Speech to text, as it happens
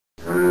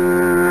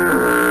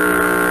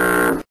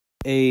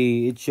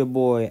Hey, it's your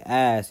boy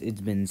Ass.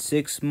 It's been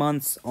 6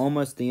 months,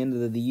 almost the end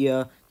of the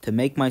year. To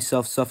make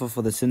myself suffer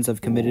for the sins I've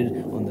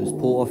committed on those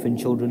poor orphan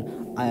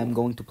children, I am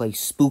going to play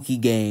Spooky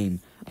Game.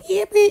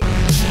 Yippee!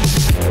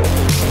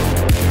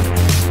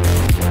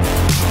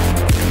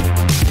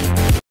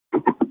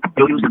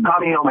 You used to call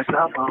me on my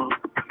cell phone.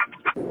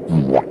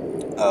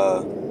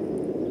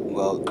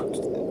 Well,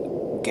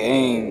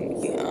 game.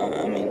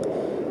 Yeah, I mean,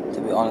 to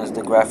be honest,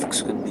 the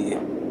graphics could be a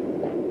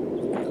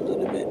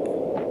little bit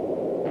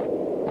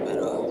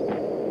better.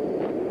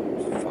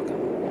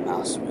 Fucking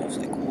mouse moves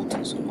like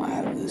autism. I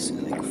have this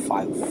is like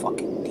 5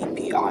 fucking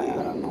DPI. I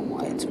don't know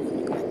why it's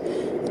moving like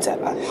it's at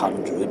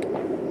 100.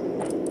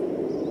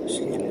 This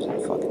game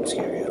isn't fucking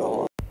scary at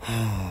all.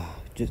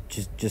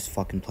 just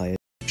fucking play it.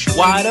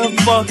 Why the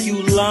fuck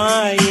you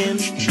lying?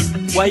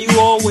 Why you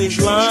always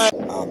lying?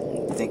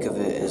 Think of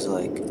it as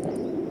like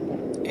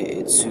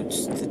it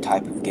suits the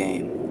type of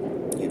game.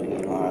 You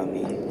know what I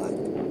mean? Like,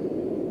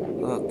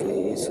 look,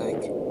 it's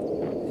like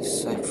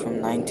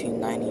from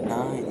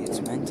 1999.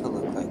 It's meant to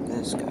look like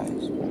this,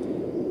 guys.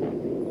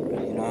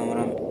 You know what I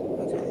mean?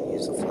 Okay,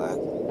 here's the flag.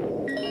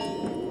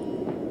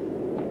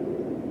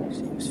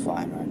 Seems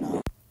fine right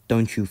now.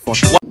 Don't you fuck.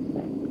 I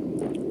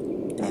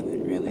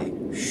haven't really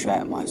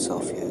shat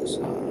myself yet, so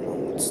I don't know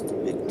what's the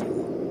big deal.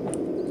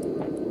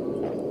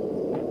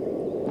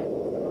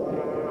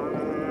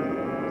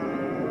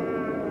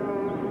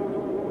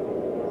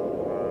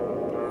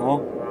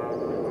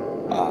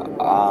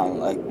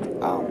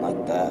 I don't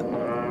like that.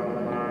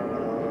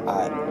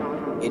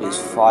 It is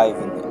 5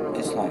 and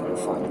it's not even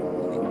 5,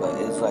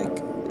 but it's like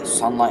the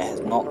sunlight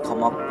has not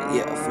come up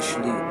yet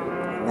officially,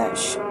 and that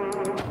shut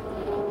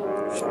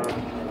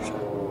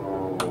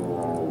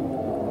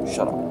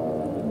up.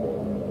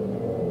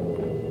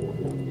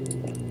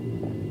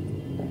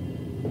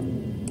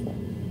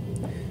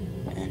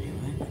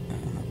 Anyway,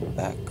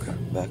 back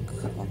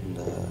on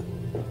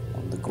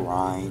the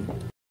grind.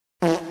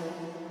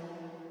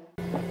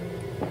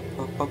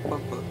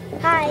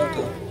 Hi.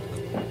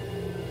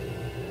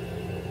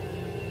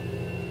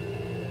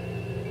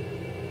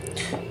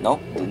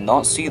 Nope, did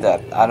not see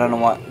that. I don't know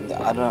why.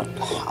 I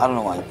don't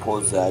know why I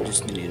paused that. I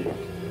just needed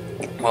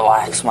to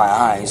relax my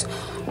eyes.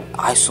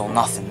 I saw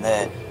nothing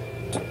there.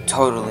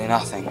 Totally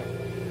nothing.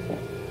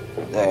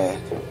 There.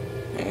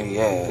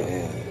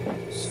 Yeah.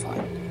 It's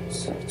fine.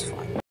 It's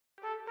fine.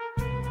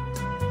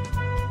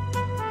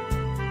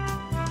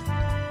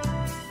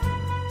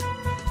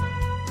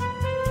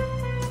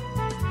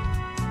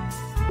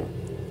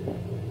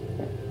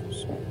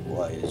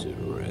 Why is it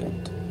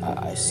red?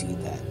 I see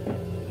that.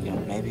 You know,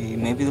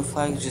 maybe the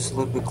flag is just a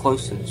little bit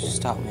closer to just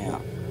stop me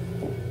out.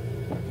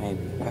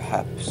 Maybe,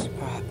 perhaps.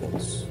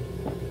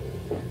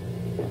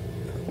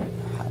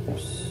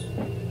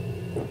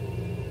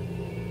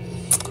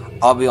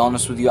 I'll be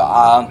honest with you,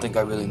 I don't think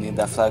I really need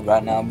that flag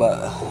right now,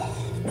 but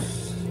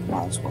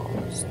might as well.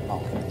 It's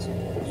not like this.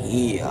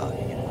 Yeah,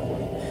 you know what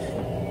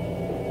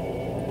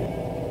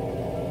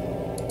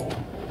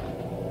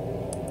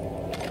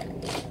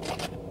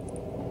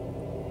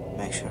I mean.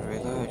 Make sure to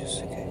reload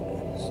just in case.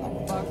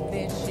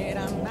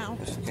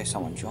 Just in case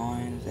someone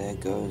joins. There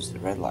goes the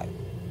red light.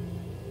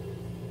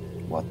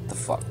 What the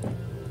fuck?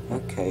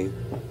 Okay.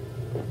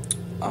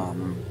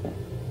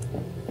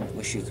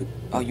 Wish you could.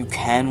 Oh, you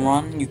can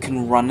run? You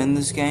can run in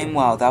this game?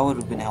 Wow, that would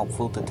have been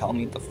helpful to tell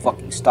me at the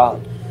fucking start.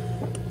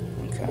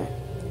 Okay.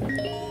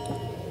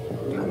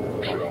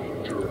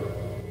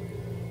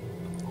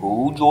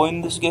 Who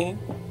joined this game?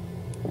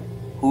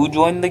 Who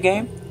joined the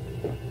game?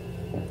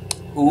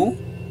 Who?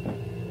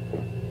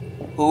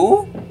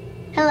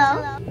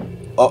 Hello.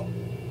 Oh.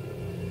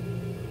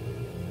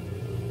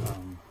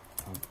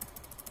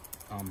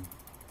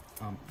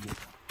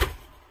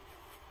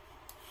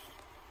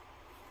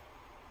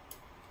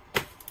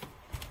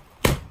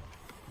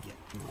 Yeah.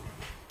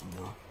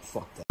 No,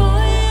 fuck that.